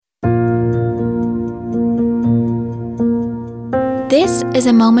This is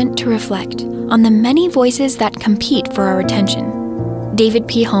a moment to reflect on the many voices that compete for our attention. David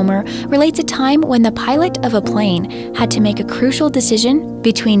P. Homer relates a time when the pilot of a plane had to make a crucial decision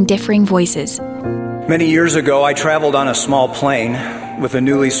between differing voices. Many years ago, I traveled on a small plane with a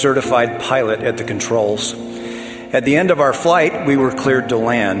newly certified pilot at the controls. At the end of our flight, we were cleared to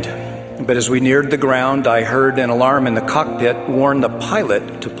land. But as we neared the ground, I heard an alarm in the cockpit warn the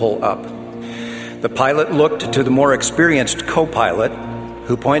pilot to pull up. The pilot looked to the more experienced co-pilot,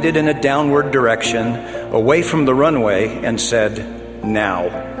 who pointed in a downward direction away from the runway and said, "Now."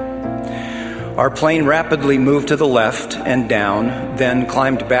 Our plane rapidly moved to the left and down, then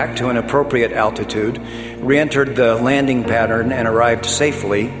climbed back to an appropriate altitude, re-entered the landing pattern, and arrived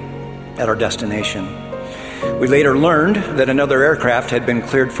safely at our destination. We later learned that another aircraft had been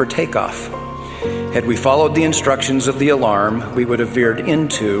cleared for takeoff. Had we followed the instructions of the alarm, we would have veered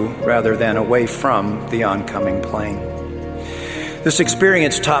into rather than away from the oncoming plane. This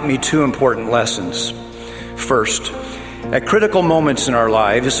experience taught me two important lessons. First, at critical moments in our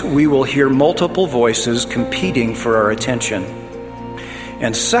lives, we will hear multiple voices competing for our attention.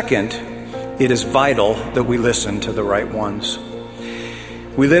 And second, it is vital that we listen to the right ones.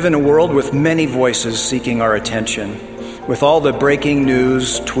 We live in a world with many voices seeking our attention. With all the breaking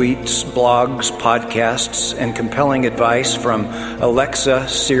news, tweets, blogs, podcasts, and compelling advice from Alexa,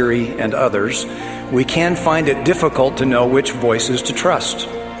 Siri, and others, we can find it difficult to know which voices to trust.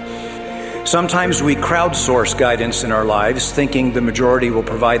 Sometimes we crowdsource guidance in our lives, thinking the majority will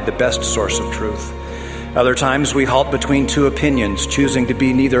provide the best source of truth. Other times we halt between two opinions, choosing to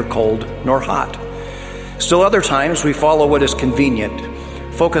be neither cold nor hot. Still other times we follow what is convenient,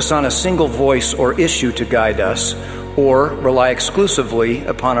 focus on a single voice or issue to guide us, or rely exclusively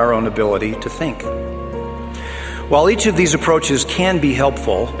upon our own ability to think. While each of these approaches can be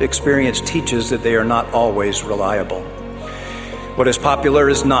helpful, experience teaches that they are not always reliable. What is popular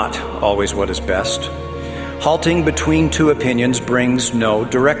is not always what is best. Halting between two opinions brings no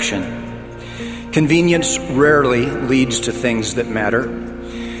direction. Convenience rarely leads to things that matter.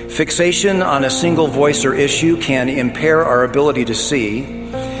 Fixation on a single voice or issue can impair our ability to see,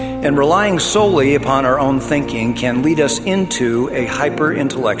 and relying solely upon our own thinking can lead us into a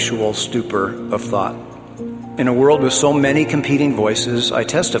hyper-intellectual stupor of thought. In a world with so many competing voices, I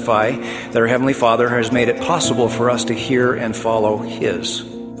testify that our Heavenly Father has made it possible for us to hear and follow His.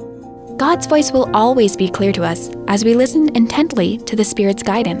 God's voice will always be clear to us as we listen intently to the Spirit's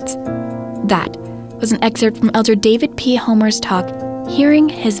guidance. That was an excerpt from Elder David P. Homer's talk, Hearing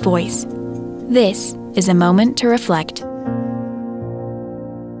His Voice. This is a moment to reflect.